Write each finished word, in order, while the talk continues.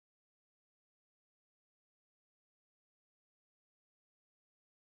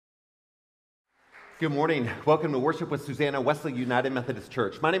Good morning. Welcome to worship with Susanna Wesley United Methodist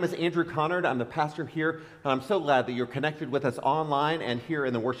Church. My name is Andrew Connard. I'm the pastor here, and I'm so glad that you're connected with us online and here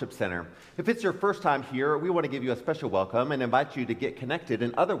in the worship center. If it's your first time here, we want to give you a special welcome and invite you to get connected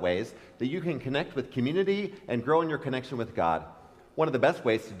in other ways that you can connect with community and grow in your connection with God. One of the best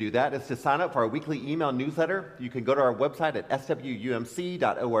ways to do that is to sign up for our weekly email newsletter. You can go to our website at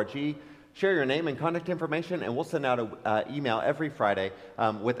swumc.org. Share your name and contact information, and we'll send out an email every Friday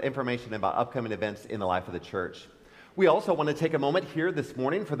with information about upcoming events in the life of the church. We also want to take a moment here this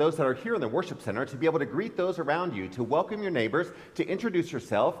morning for those that are here in the worship center to be able to greet those around you, to welcome your neighbors, to introduce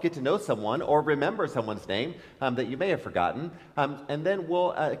yourself, get to know someone, or remember someone's name that you may have forgotten. And then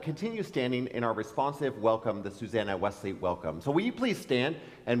we'll continue standing in our responsive welcome, the Susanna Wesley welcome. So will you please stand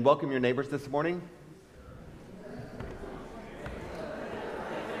and welcome your neighbors this morning?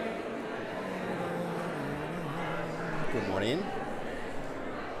 Good morning.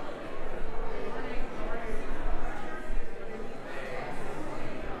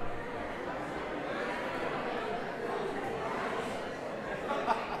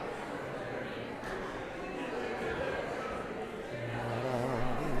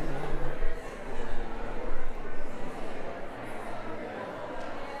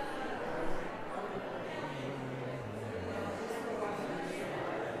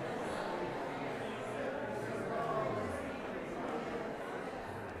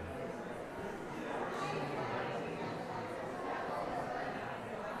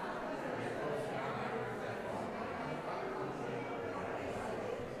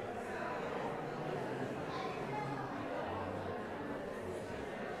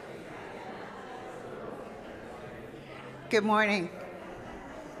 Good morning.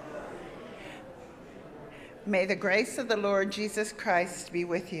 May the grace of the Lord Jesus Christ be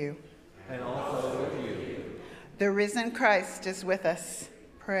with you. And also with you. The risen Christ is with us.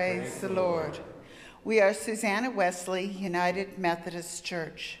 Praise the Lord. We are Susanna Wesley United Methodist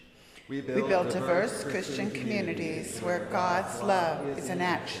Church. We build diverse Christian communities where God's love is in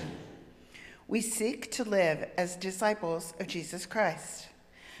action. We seek to live as disciples of Jesus Christ.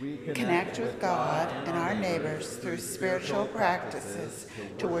 We connect with God and our neighbors through spiritual practices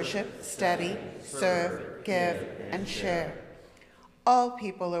to worship, study, serve, give, and share. All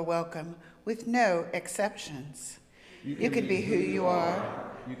people are welcome, with no exceptions. You can be who you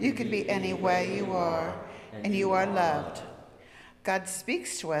are, you can be any way you are, and you are loved. God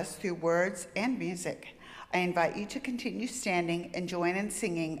speaks to us through words and music. I invite you to continue standing and join in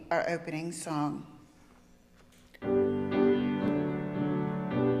singing our opening song.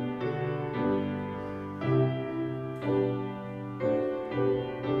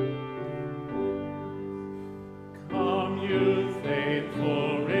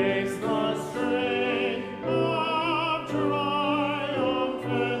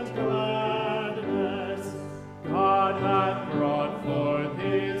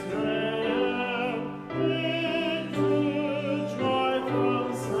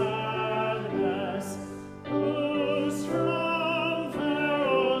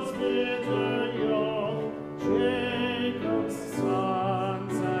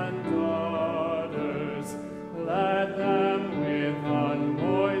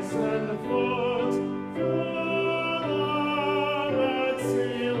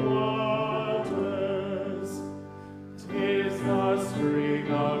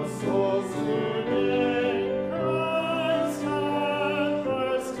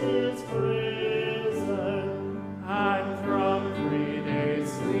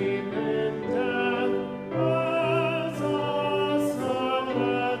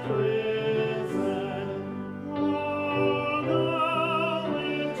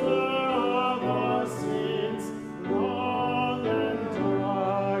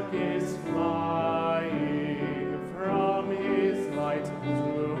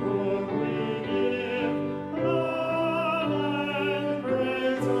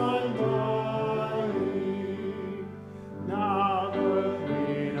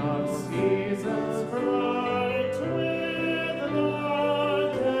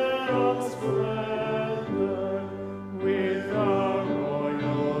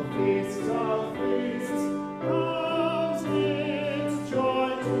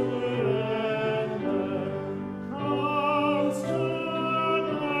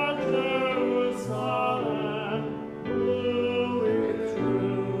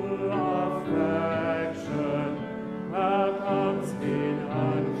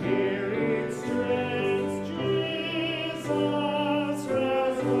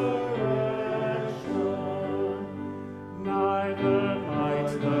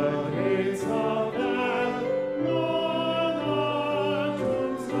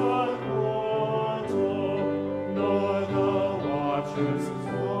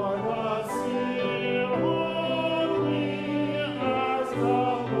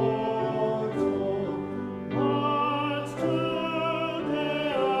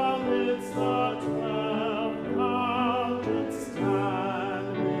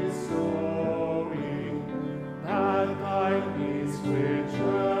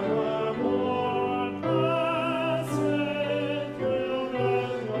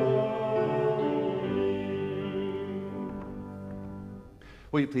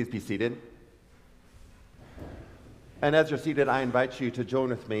 Will you please be seated? And as you're seated, I invite you to join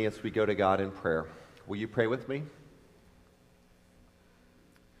with me as we go to God in prayer. Will you pray with me?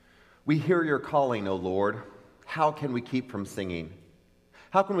 We hear your calling, O Lord. How can we keep from singing?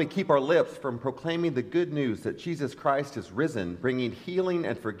 How can we keep our lips from proclaiming the good news that Jesus Christ is risen, bringing healing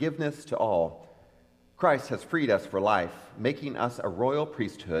and forgiveness to all? Christ has freed us for life, making us a royal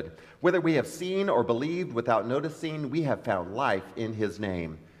priesthood. Whether we have seen or believed without noticing, we have found life in his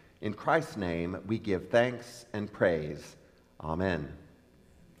name. In Christ's name, we give thanks and praise. Amen.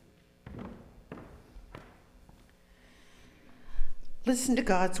 Listen to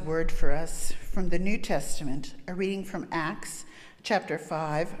God's word for us from the New Testament, a reading from Acts chapter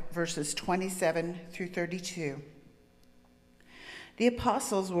 5, verses 27 through 32. The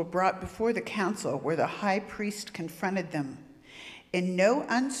apostles were brought before the council where the high priest confronted them. In no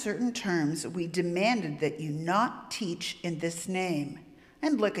uncertain terms, we demanded that you not teach in this name.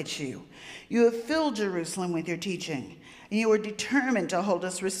 And look at you. You have filled Jerusalem with your teaching, and you are determined to hold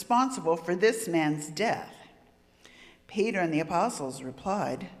us responsible for this man's death. Peter and the apostles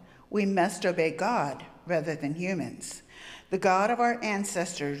replied, "We must obey God rather than humans. The God of our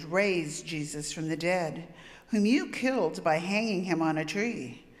ancestors raised Jesus from the dead, whom you killed by hanging him on a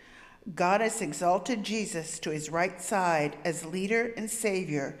tree. God has exalted Jesus to his right side as leader and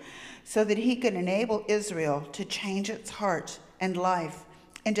savior so that he can enable Israel to change its heart and life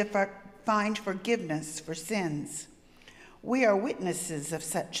and to find forgiveness for sins. We are witnesses of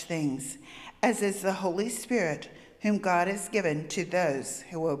such things, as is the Holy Spirit, whom God has given to those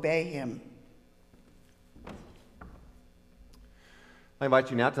who obey him." I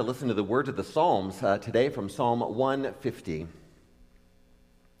invite you now to listen to the words of the Psalms today from Psalm 150.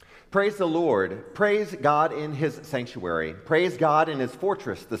 Praise the Lord. Praise God in his sanctuary. Praise God in his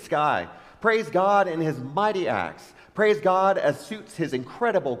fortress, the sky. Praise God in his mighty acts. Praise God as suits his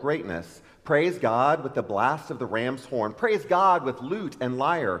incredible greatness. Praise God with the blast of the ram's horn. Praise God with lute and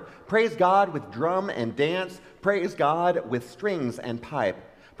lyre. Praise God with drum and dance. Praise God with strings and pipe.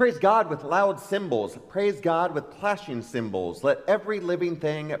 Praise God with loud cymbals. Praise God with clashing cymbals. Let every living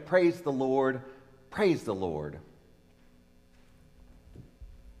thing praise the Lord. Praise the Lord.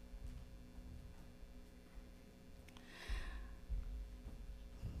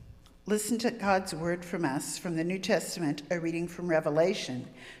 Listen to God's word from us from the New Testament, a reading from Revelation,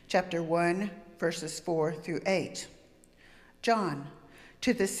 chapter 1, verses 4 through 8. John,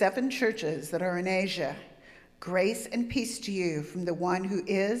 to the 7 churches that are in Asia, grace and peace to you from the one who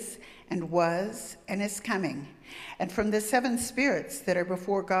is and was and is coming, and from the 7 spirits that are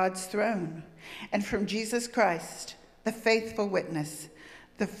before God's throne, and from Jesus Christ, the faithful witness,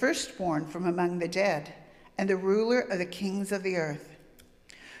 the firstborn from among the dead, and the ruler of the kings of the earth.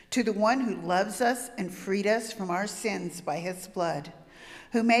 To the one who loves us and freed us from our sins by his blood,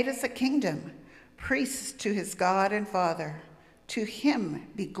 who made us a kingdom, priests to his God and Father, to him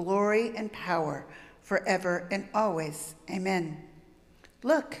be glory and power forever and always. Amen.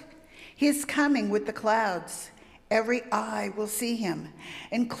 Look, he is coming with the clouds. Every eye will see him,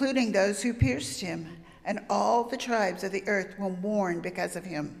 including those who pierced him, and all the tribes of the earth will mourn because of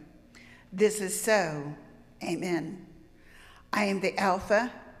him. This is so. Amen. I am the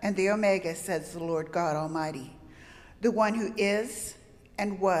Alpha and the Omega, says the Lord God Almighty, the one who is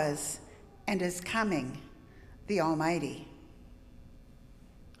and was and is coming, the Almighty.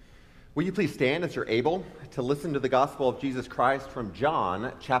 Will you please stand as you're able to listen to the gospel of Jesus Christ from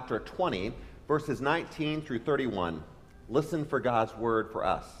John chapter 20, verses 19 through 31. Listen for God's word for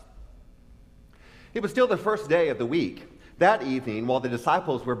us. It was still the first day of the week. That evening, while the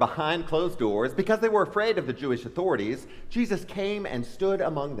disciples were behind closed doors because they were afraid of the Jewish authorities, Jesus came and stood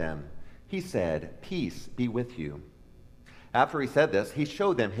among them. He said, "Peace be with you." After he said this, he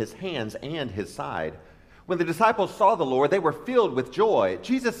showed them his hands and his side. When the disciples saw the Lord, they were filled with joy.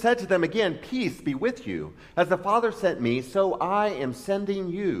 Jesus said to them again, "Peace be with you. As the Father sent me, so I am sending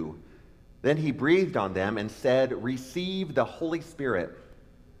you." Then he breathed on them and said, "Receive the Holy Spirit.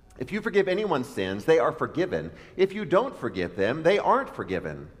 If you forgive anyone's sins, they are forgiven. If you don't forgive them, they aren't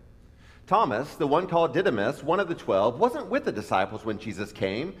forgiven." Thomas, the one called Didymus, one of the 12, wasn't with the disciples when Jesus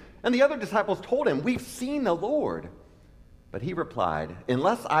came, and the other disciples told him, "We've seen the Lord." But he replied,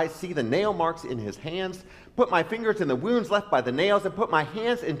 "Unless I see the nail marks in his hands, put my fingers in the wounds left by the nails, and put my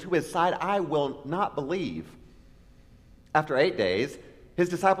hands into his side, I will not believe." After 8 days, his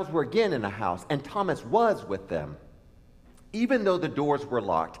disciples were again in a house, and Thomas was with them. Even though the doors were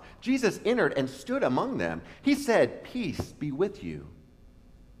locked, Jesus entered and stood among them. He said, "Peace be with you."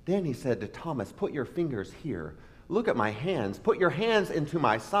 Then he said to Thomas, "Put your fingers here. Look at my hands. Put your hands into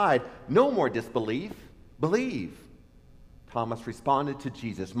my side. No more disbelief. Believe." Thomas responded to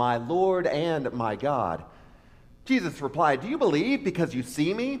Jesus, "My Lord and my God." Jesus replied, "Do you believe because you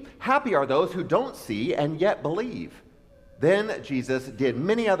see me? Happy are those who don't see and yet believe." Then Jesus did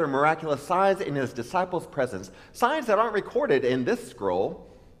many other miraculous signs in his disciples' presence, signs that aren't recorded in this scroll,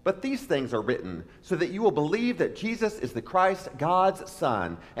 but these things are written so that you will believe that Jesus is the Christ, God's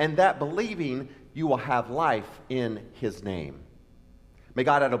Son, and that believing you will have life in his name. May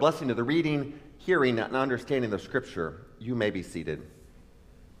God add a blessing to the reading, hearing, and understanding of Scripture. You may be seated.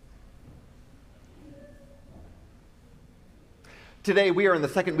 Today, we are in the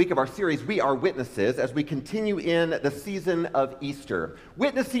second week of our series, We Are Witnesses, as we continue in the season of Easter.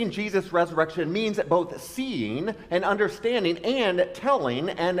 Witnessing Jesus' resurrection means both seeing and understanding and telling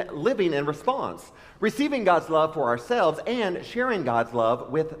and living in response, receiving God's love for ourselves and sharing God's love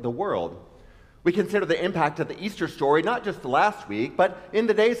with the world. We consider the impact of the Easter story not just last week, but in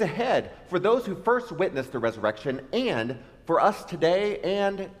the days ahead for those who first witnessed the resurrection and for us today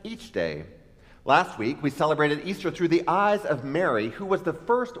and each day. Last week, we celebrated Easter through the eyes of Mary, who was the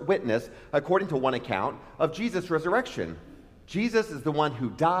first witness, according to one account, of Jesus' resurrection. Jesus is the one who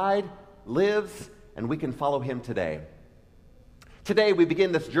died, lives, and we can follow him today. Today, we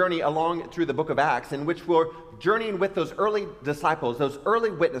begin this journey along through the book of Acts, in which we're journeying with those early disciples, those early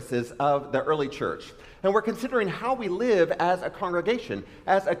witnesses of the early church. And we're considering how we live as a congregation,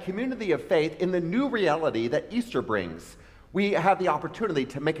 as a community of faith in the new reality that Easter brings. We have the opportunity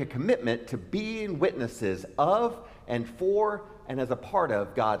to make a commitment to being witnesses of and for and as a part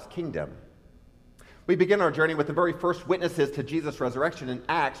of God's kingdom. We begin our journey with the very first witnesses to Jesus' resurrection in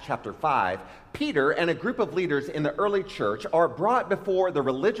Acts chapter 5. Peter and a group of leaders in the early church are brought before the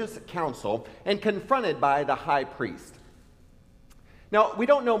religious council and confronted by the high priest. Now, we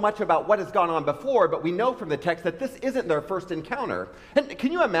don't know much about what has gone on before, but we know from the text that this isn't their first encounter. And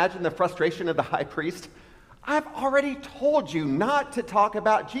can you imagine the frustration of the high priest? I've already told you not to talk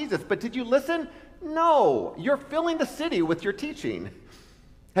about Jesus, but did you listen? No, you're filling the city with your teaching.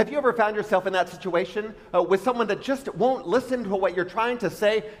 Have you ever found yourself in that situation with someone that just won't listen to what you're trying to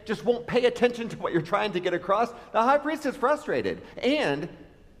say, just won't pay attention to what you're trying to get across? The high priest is frustrated and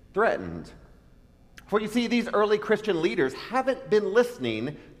threatened. For you see, these early Christian leaders haven't been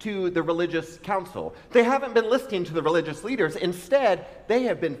listening to the religious council. They haven't been listening to the religious leaders. Instead, they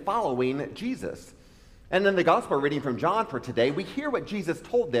have been following Jesus. And in the gospel reading from John for today, we hear what Jesus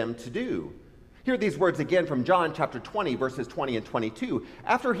told them to do. Hear these words again from John chapter 20, verses 20 and 22.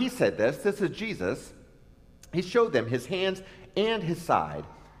 After he said this is Jesus, he showed them his hands and his side.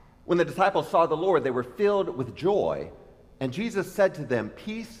 When the disciples saw the Lord, they were filled with joy. And Jesus said to them,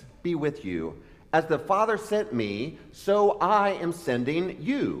 "Peace be with you. As the Father sent me, so I am sending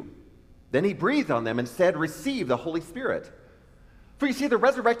you." Then he breathed on them and said, "Receive the Holy Spirit." For you see, the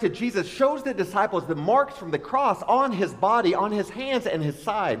resurrected Jesus shows the disciples the marks from the cross on his body, on his hands and his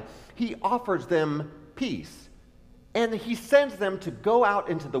side. He offers them peace. And he sends them to go out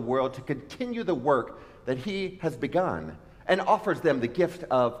into the world to continue the work that he has begun and offers them the gift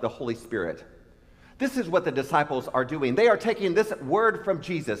of the Holy Spirit. This is what the disciples are doing. They are taking this word from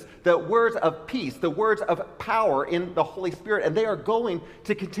Jesus, the words of peace, the words of power in the Holy Spirit, and they are going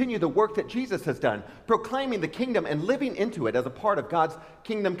to continue the work that Jesus has done, proclaiming the kingdom and living into it as a part of God's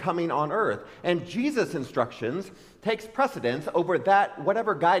kingdom coming on earth. And Jesus' instructions takes precedence over that,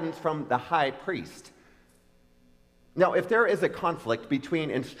 whatever guidance from the high priest. Now, if there is a conflict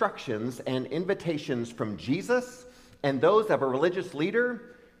between instructions and invitations from Jesus and those of a religious leader,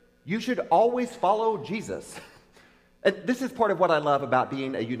 you should always follow Jesus. And this is part of what I love about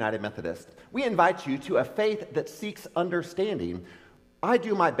being a United Methodist. We invite you to a faith that seeks understanding. I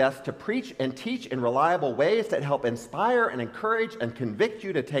do my best to preach and teach in reliable ways that help inspire and encourage and convict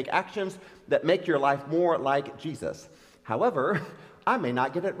you to take actions that make your life more like Jesus. However, I may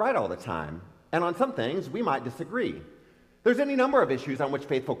not get it right all the time, and on some things we might disagree. There's any number of issues on which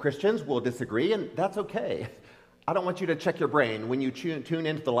faithful Christians will disagree, and that's okay. I don't want you to check your brain when you tune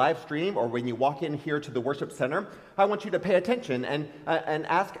into the live stream or when you walk in here to the worship center. I want you to pay attention and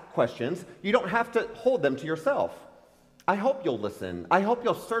ask questions. You don't have to hold them to yourself. I hope you'll listen. I hope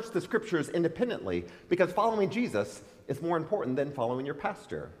you'll search the scriptures independently, because following Jesus is more important than following your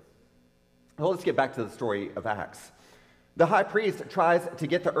pastor. Well, let's get back to the story of Acts. The high priest tries to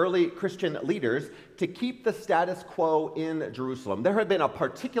get the early Christian leaders to keep the status quo in Jerusalem. There had been a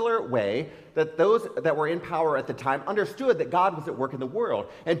particular way that those that were in power at the time understood that God was at work in the world,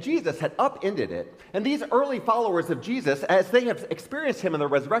 and Jesus had upended it. And these early followers of Jesus, as they have experienced him in the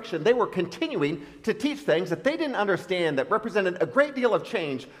resurrection, they were continuing to teach things that they didn't understand that represented a great deal of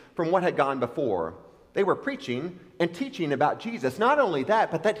change from what had gone before. They were preaching and teaching about Jesus. Not only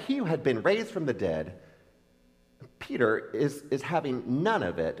that, but that he had been raised from the dead. Peter is having none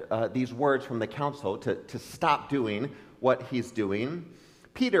of it, these words from the council to stop doing what he's doing.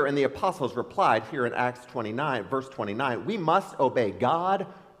 Peter and the apostles replied here in Acts 29, verse 29, we must obey God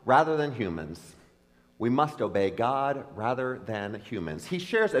rather than humans. We must obey God rather than humans. He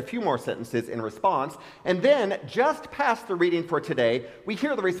shares a few more sentences in response, and then just past the reading for today, we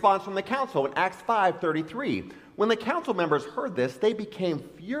hear the response from the council in Acts 5:33. When the council members heard this, they became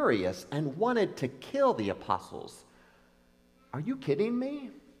furious and wanted to kill the apostles. Are you kidding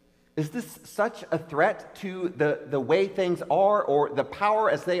me? Is this such a threat to the way things are, or the power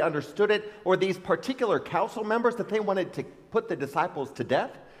as they understood it, or these particular council members that they wanted to put the disciples to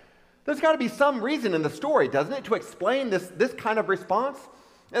death? There's got to be some reason in the story, doesn't it, to explain this kind of response?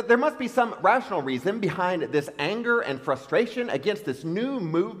 There must be some rational reason behind this anger and frustration against this new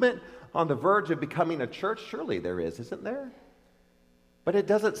movement on the verge of becoming a church. Surely there is, isn't there? But it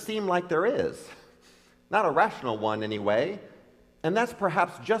doesn't seem like there is. Not a rational one, anyway. And that's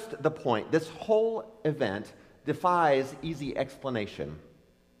perhaps just the point. This whole event defies easy explanation.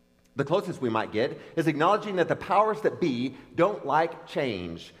 The closest we might get is acknowledging that the powers that be don't like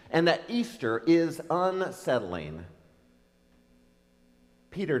change and that Easter is unsettling.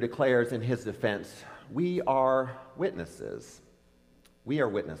 Peter declares in his defense, we are witnesses. We are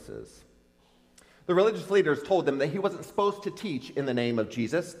witnesses. The religious leaders told them that he wasn't supposed to teach in the name of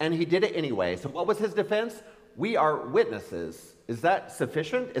Jesus, and he did it anyway. So what was his defense? We are witnesses. Is that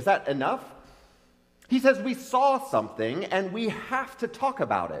sufficient? Is that enough? He says we saw something and we have to talk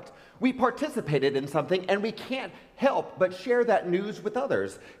about it. We participated in something and we can't help but share that news with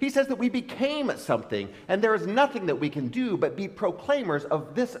others. He says that we became something and there is nothing that we can do but be proclaimers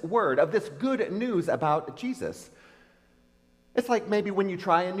of this word, of this good news about Jesus. It's like maybe when you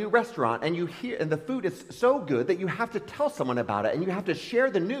try a new restaurant and you hear, and the food is so good that you have to tell someone about it and you have to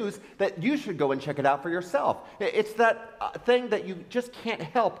share the news that you should go and check it out for yourself. It's that thing that you just can't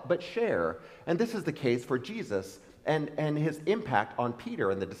help but share. And this is the case for Jesus and his impact on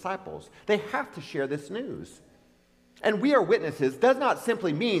Peter and the disciples. They have to share this news. And we are witnesses does not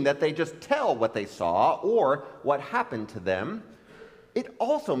simply mean that they just tell what they saw or what happened to them. It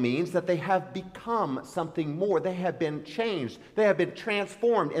also means that they have become something more. They have been changed. They have been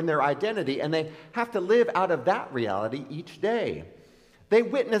transformed in their identity, and they have to live out of that reality each day. They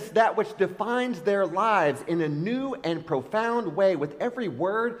witness that which defines their lives in a new and profound way with every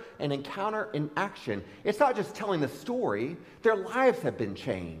word and encounter and action. It's not just telling the story. Their lives have been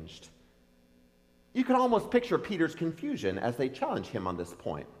changed. You can almost picture Peter's confusion as they challenge him on this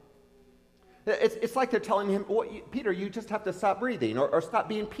point. It's like they're telling him, well, Peter, you just have to stop breathing or stop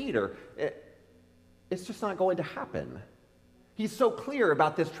being Peter. It's just not going to happen. He's so clear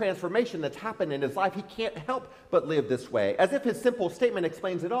about this transformation that's happened in his life, he can't help but live this way. As if his simple statement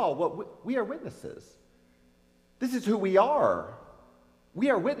explains it all. Well, we are witnesses. This is who we are.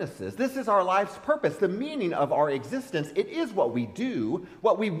 We are witnesses. This is our life's purpose, the meaning of our existence. It is what we do,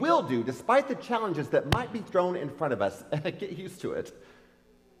 what we will do, despite the challenges that might be thrown in front of us. Get used to it.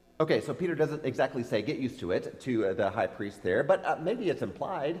 Okay, so Peter doesn't exactly say, get used to it, to the high priest there, but maybe it's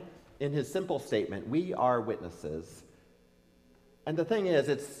implied in his simple statement, we are witnesses. And the thing is,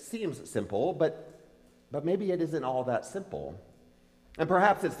 it seems simple, but maybe it isn't all that simple. And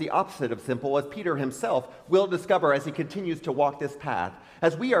perhaps it's the opposite of simple, as Peter himself will discover as he continues to walk this path,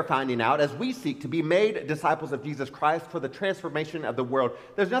 as we are finding out, as we seek to be made disciples of Jesus Christ for the transformation of the world.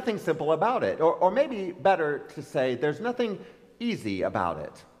 There's nothing simple about it, or maybe better to say, there's nothing easy about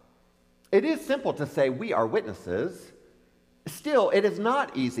it. It is simple to say we are witnesses. Still, it is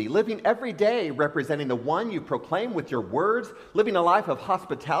not easy living every day representing the one you proclaim with your words, living a life of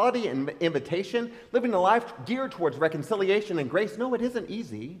hospitality and invitation, living a life geared towards reconciliation and grace. No, it isn't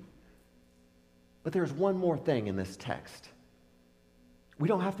easy. But there's one more thing in this text. We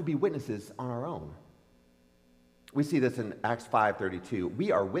don't have to be witnesses on our own. We see this in Acts 5:32.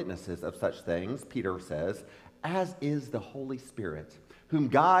 We are witnesses of such things, Peter says, as is the Holy Spirit, whom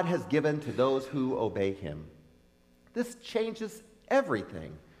God has given to those who obey him. This changes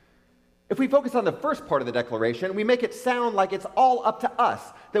everything. If we focus on the first part of the declaration, we make it sound like it's all up to us,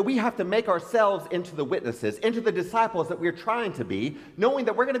 that we have to make ourselves into the witnesses, into the disciples that we're trying to be, knowing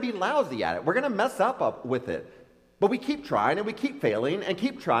that we're going to be lousy at it. We're going to mess up with it. But we keep trying and we keep failing and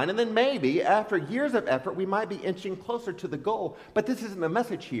keep trying, and then maybe after years of effort, we might be inching closer to the goal. But this isn't the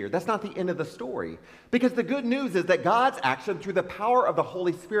message here. That's not the end of the story. Because the good news is that God's action through the power of the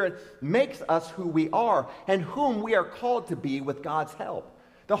Holy Spirit makes us who we are and whom we are called to be with God's help.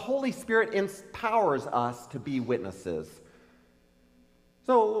 The Holy Spirit empowers us to be witnesses.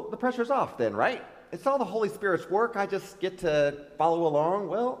 So the pressure's off then, right? It's all the Holy Spirit's work. I just get to follow along.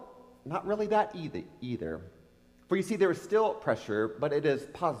 Well, not really that either. For you see, there is still pressure, but it is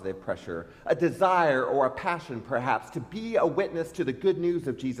positive pressure, a desire or a passion, perhaps, to be a witness to the good news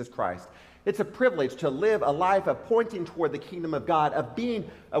of Jesus Christ. It's a privilege to live a life of pointing toward the kingdom of God, of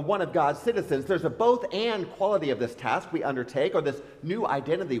being one of God's citizens. There's a both and quality of this task we undertake, or this new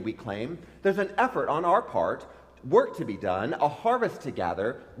identity we claim. There's an effort on our part, work to be done, a harvest to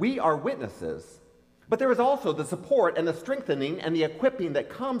gather. We are witnesses. But there is also the support and the strengthening and the equipping that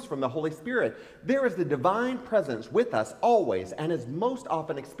comes from the Holy Spirit. There is the divine presence with us always and is most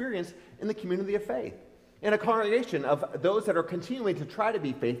often experienced in the community of faith, in a congregation of those that are continuing to try to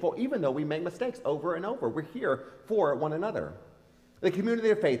be faithful even though we make mistakes over and over. We're here for one another. The community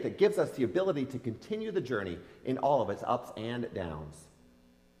of faith that gives us the ability to continue the journey in all of its ups and downs.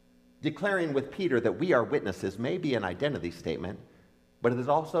 Declaring with Peter that we are witnesses may be an identity statement, but it is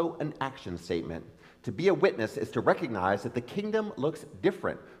also an action statement. To be a witness is to recognize that the kingdom looks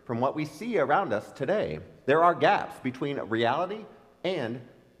different from what we see around us today. There are gaps between reality and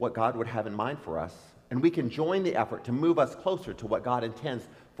what God would have in mind for us, and we can join the effort to move us closer to what God intends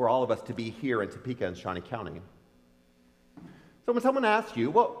for all of us to be here in Topeka and Shawnee County. So when someone asks you,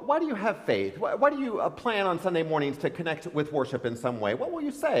 well, why do you have faith? Why do you plan on Sunday mornings to connect with worship in some way? What will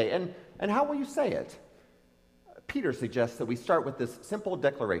you say, and how will you say it? Peter suggests that we start with this simple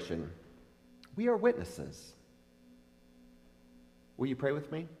declaration: we are witnesses. Will you pray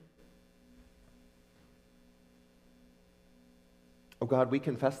with me? Oh God, we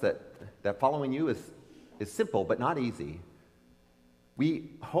confess that following you is simple but not easy.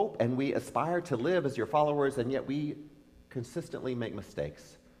 We hope and we aspire to live as your followers, and yet we consistently make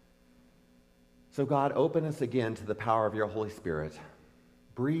mistakes. So God, open us again to the power of your Holy Spirit.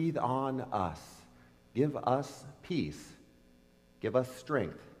 Breathe on us. Give us peace. Give us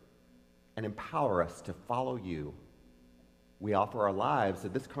strength. And empower us to follow you. We offer our lives to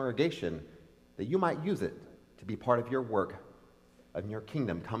this congregation that you might use it to be part of your work, of your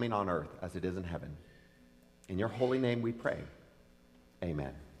kingdom coming on earth as it is in heaven. In your holy name we pray.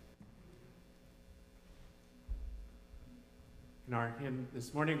 Amen. In our hymn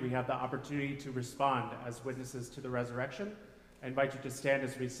this morning, we have the opportunity to respond as witnesses to the resurrection. I invite you to stand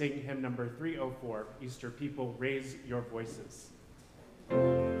as we sing hymn number 304, Easter People, Raise Your Voices.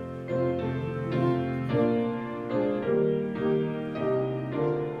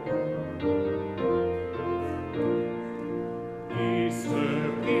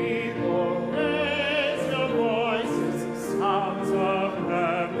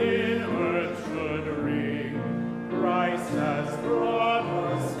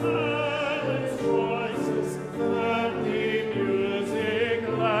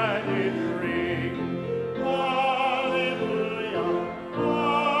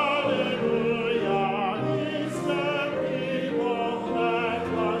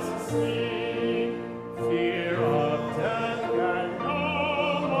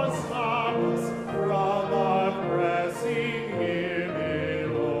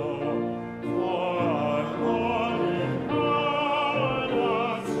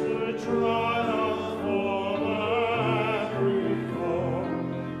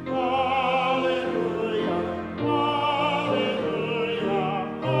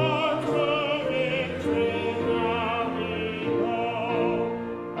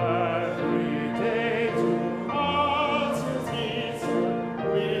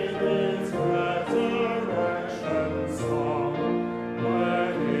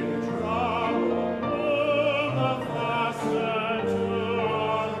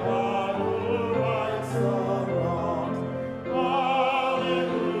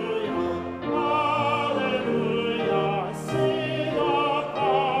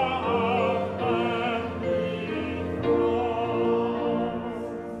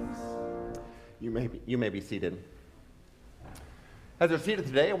 You may be seated. As you're seated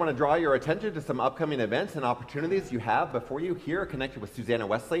today, I want to draw your attention to some upcoming events and opportunities you have before you here connected with Susanna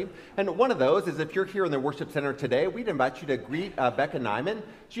Wesley. And one of those is if you're here in the worship center today, we'd invite you to greet Becca Nyman.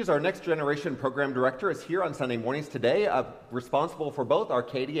 She's our Next Generation Program Director, is here on Sunday mornings today, responsible for both our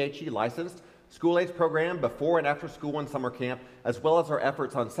KDHE licensed school-age program before and after school and summer camp, as well as our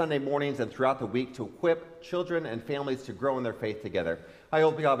efforts on Sunday mornings and throughout the week to equip children and families to grow in their faith together. I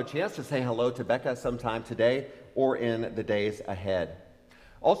hope you'll have a chance to say hello to Becca sometime today or in the days ahead.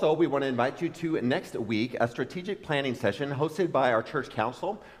 Also, we want to invite you to next week, a strategic planning session hosted by our church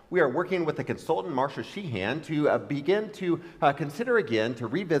council. We are working with the consultant, Marcia Sheehan, to begin to consider again to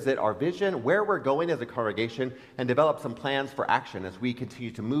revisit our vision, where we're going as a congregation, and develop some plans for action as we continue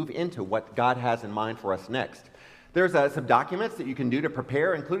to move into what God has in mind for us next. There's some documents that you can do to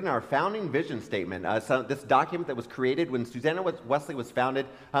prepare, including our founding vision statement. This document that was created when Susanna Wesley was founded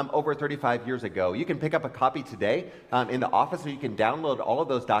over 35 years ago. You can pick up a copy today in the office, or you can download all of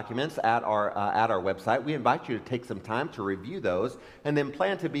those documents at our website. We invite you to take some time to review those, and then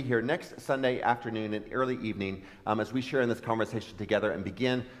plan to be here next Sunday afternoon and early evening as we share in this conversation together and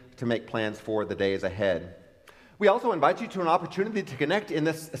begin to make plans for the days ahead. We also invite you to an opportunity to connect in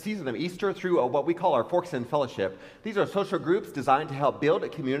this season of Easter through what we call our Forks in Fellowship. These are social groups designed to help build a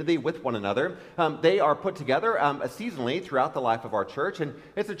community with one another. They are put together seasonally throughout the life of our church, and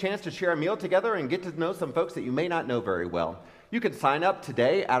it's a chance to share a meal together and get to know some folks that you may not know very well. You can sign up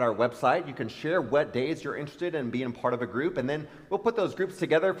today at our website. You can share what days you're interested in being part of a group, and then we'll put those groups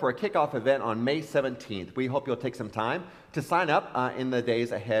together for a kickoff event on May 17th. We hope you'll take some time to sign up in the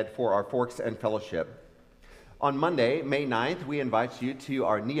days ahead for our Forks and Fellowship. On Monday, May 9th, we invite you to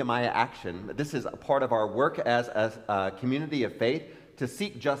our Nehemiah Action. This is a part of our work as a community of faith to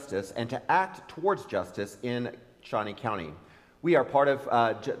seek justice and to act towards justice in Shawnee County. We are part of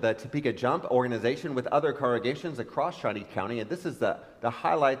the Topeka Jump organization with other congregations across Shawnee County, and this is the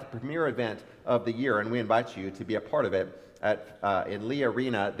highlight, the premier event of the year, and we invite you to be a part of it in Lee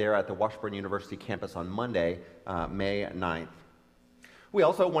Arena there at the Washburn University campus on Monday, May 9th. We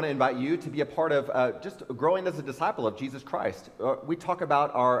also want to invite you to be a part of just growing as a disciple of Jesus Christ. We talk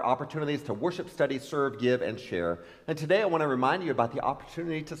about our opportunities to worship, study, serve, give, and share. And today I want to remind you about the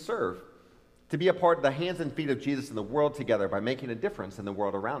opportunity to serve, to be a part of the hands and feet of Jesus in the world together by making a difference in the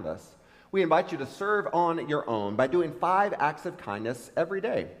world around us. We invite you to serve on your own by doing 5 acts of kindness every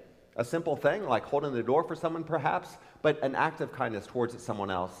day. A simple thing like holding the door for someone perhaps, but an act of kindness towards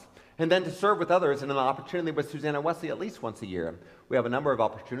someone else. And then to serve with others in an opportunity with Susanna Wesley at least once a year. We have a number of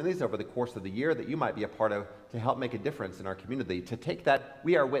opportunities over the course of the year that you might be a part of to help make a difference in our community, to take that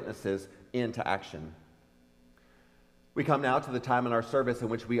 "we are witnesses" into action. We come now to the time in our service in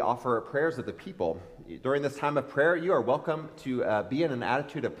which we offer prayers of the people. During this time of prayer, you are welcome to be in an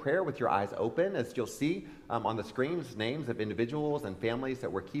attitude of prayer with your eyes open, as you'll see on the screens, names of individuals and families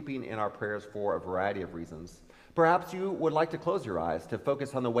that we're keeping in our prayers for a variety of reasons. Perhaps you would like to close your eyes to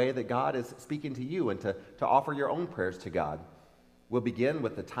focus on the way that God is speaking to you and to offer your own prayers to God. We'll begin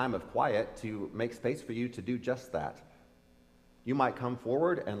with the time of quiet to make space for you to do just that. You might come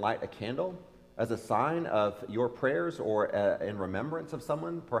forward and light a candle as a sign of your prayers, or in remembrance of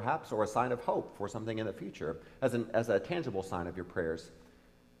someone perhaps, or a sign of hope for something in the future, as a tangible sign of your prayers.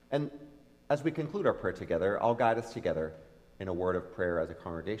 And as we conclude our prayer together, I'll guide us together in a word of prayer as a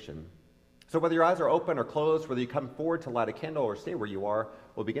congregation. So whether your eyes are open or closed, whether you come forward to light a candle or stay where you are,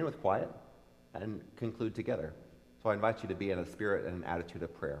 we'll begin with quiet and conclude together. So I invite you to be in a spirit and an attitude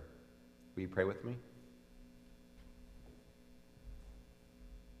of prayer. Will you pray with me?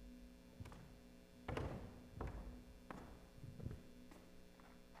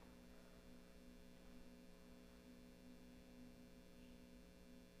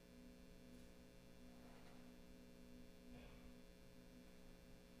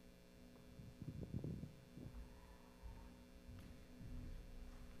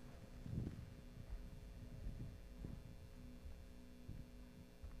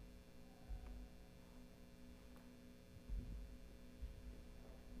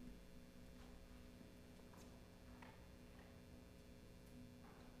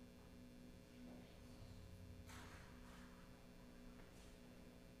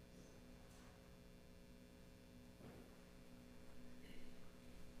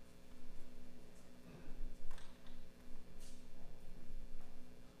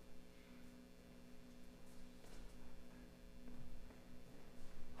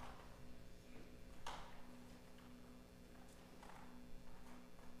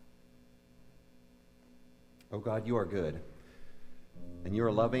 Oh God, you are good, and you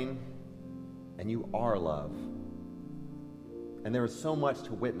are loving, and you are love. And there is so much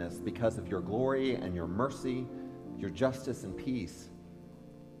to witness because of your glory and your mercy, your justice and peace.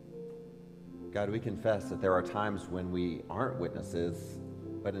 God, we confess that there are times when we aren't witnesses,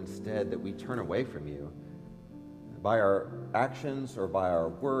 but instead that we turn away from you. By our actions or by our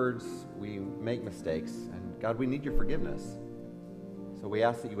words, we make mistakes, and God, we need your forgiveness. So we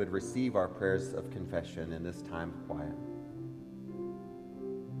ask that you would receive our prayers of confession in this time of quiet.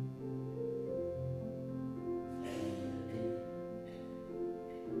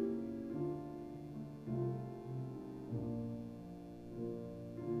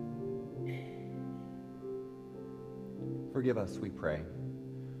 Forgive us, we pray.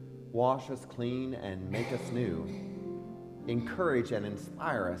 Wash us clean and make us new. Encourage and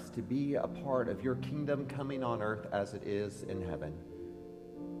inspire us to be a part of your kingdom coming on earth as it is in heaven.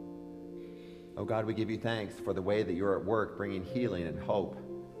 Oh God, we give you thanks for the way that you're at work bringing healing and hope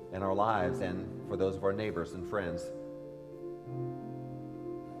in our lives and for those of our neighbors and friends.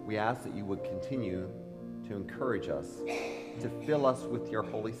 We ask that you would continue to encourage us, to fill us with your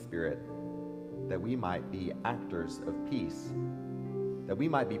Holy Spirit, that we might be actors of peace, that we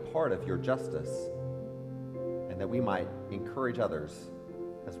might be part of your justice, and that we might encourage others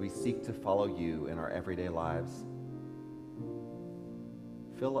as we seek to follow you in our everyday lives.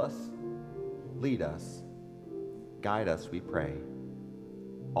 Fill us, lead us, guide us, we pray.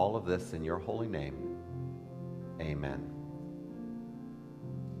 All of this in your holy name. Amen.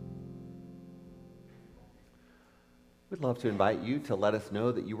 We'd love to invite you to let us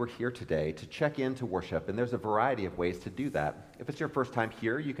know that you were here today to check in to worship, and there's a variety of ways to do that. If it's your first time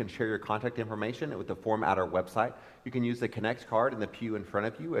here, you can share your contact information with the form at our website. You can use the Connect card in the pew in front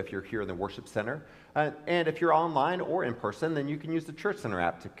of you if you're here in the worship center. And if you're online or in person, then you can use the Church Center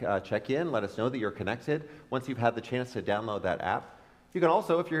app to check in, let us know that you're connected once you've had the chance to download that app. You can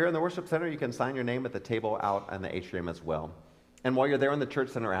also, if you're here in the worship center, you can sign your name at the table out in the atrium as well. And while you're there on the Church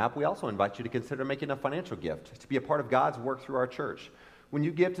Center app, we also invite you to consider making a financial gift to be a part of God's work through our church. When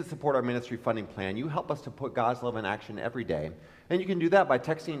you give to support our ministry funding plan, you help us to put God's love in action every day. And you can do that by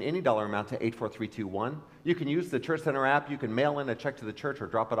texting any dollar amount to 84321. You can use the Church Center app, you can mail in a check to the church or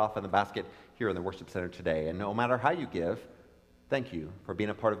drop it off in the basket here in the worship center today. And no matter how you give, thank you for being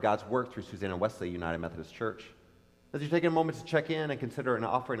a part of God's work through Susanna Wesley United Methodist Church. As you take a moment to check in and consider an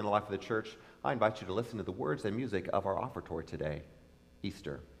offering in the life of the church, I invite you to listen to the words and music of our offertory today,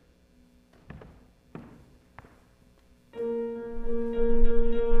 Easter.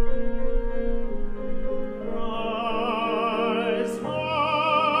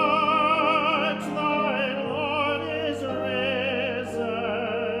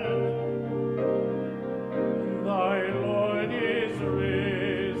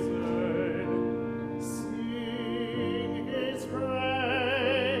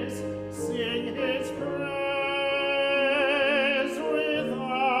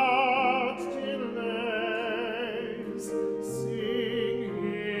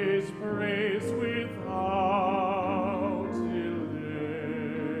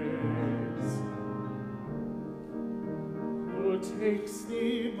 Takes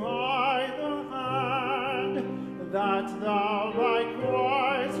thee by the hand, that thou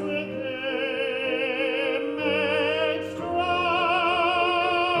likewise with him mayst rise,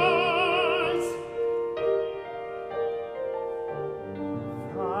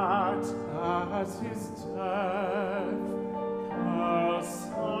 that as his death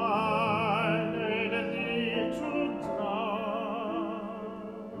assigned thee to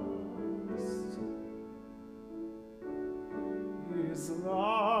dust, his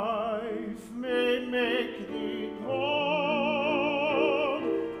life may make thee bold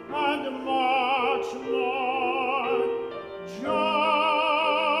and much more just.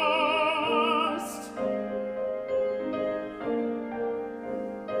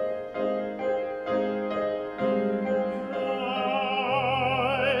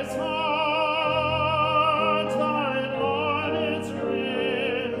 Christ, heart, thy Lord is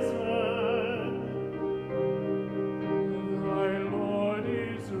risen. Thy Lord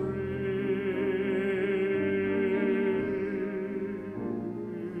is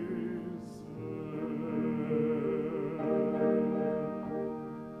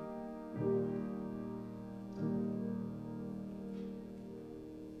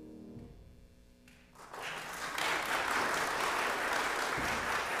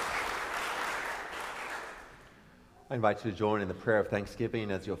I invite you to join in the prayer of thanksgiving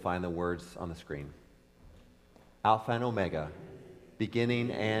as you'll find the words on the screen. Alpha and Omega,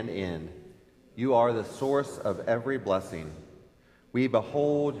 beginning and end, you are the source of every blessing. We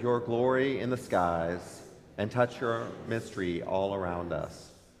behold your glory in the skies and touch your mystery all around us.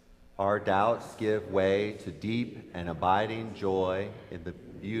 Our doubts give way to deep and abiding joy in the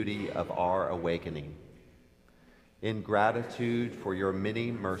beauty of our awakening. In gratitude for your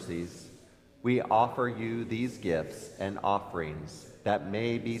many mercies, we offer you these gifts and offerings that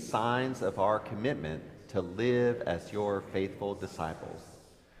may be signs of our commitment to live as your faithful disciples.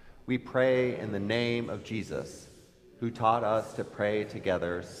 We pray in the name of Jesus, who taught us to pray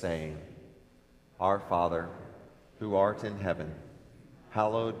together, saying, Our Father, who art in heaven,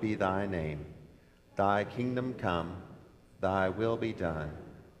 hallowed be thy name. Thy kingdom come, thy will be done,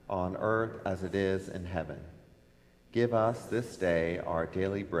 on earth as it is in heaven. Give us this day our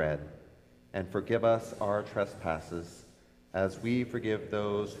daily bread, and forgive us our trespasses, as we forgive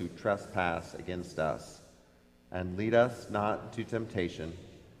those who trespass against us. And lead us not to temptation,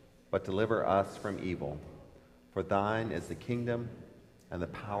 but deliver us from evil. For thine is the kingdom, and the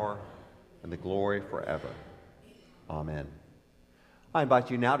power, and the glory forever. Amen. I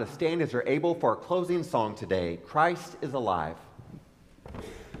invite you now to stand as you're able for our closing song today, Christ is Alive.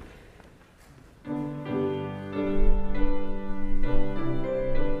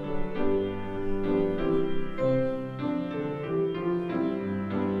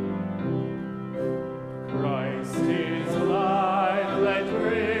 Christ is alive, let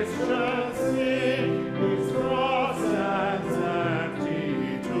Christians sing, His cross stands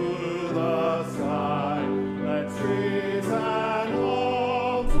empty to the sky. Let streets and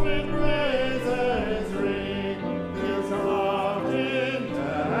homes with praises ring, His love in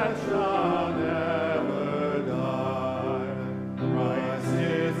death shall never die. Christ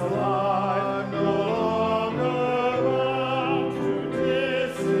is alive, no longer bound to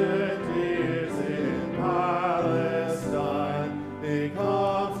distant years in Palestine. He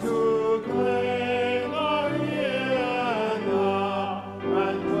comes to claim the here and now,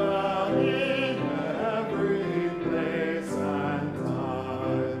 and dwell in every place and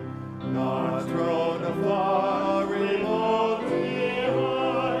time. Not thrown afar, remotely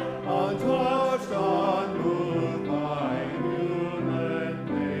high, untouched, unmoved by human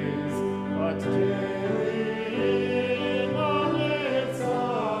pace, but daily in the midst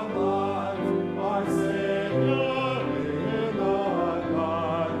of life, our Savior in the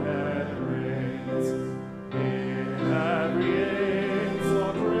Godhead reigns. In every age so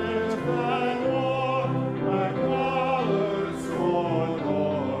drift and war, where colors scorn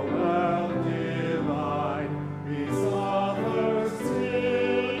or wealth divine, He suffers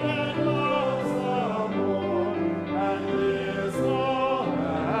still and loves the more, and lives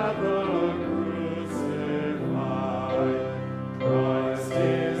forever crucified. Christ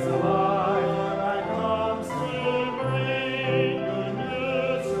is alive and comes to bring good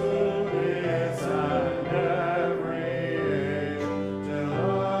news to this and every age, till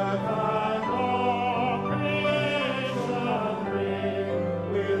earth and all creation ring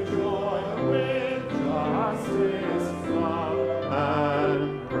with joy, with justice, love, and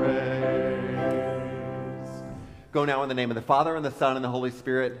praise. Go now in the name of the Father, and the Son, and the Holy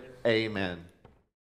Spirit. Amen.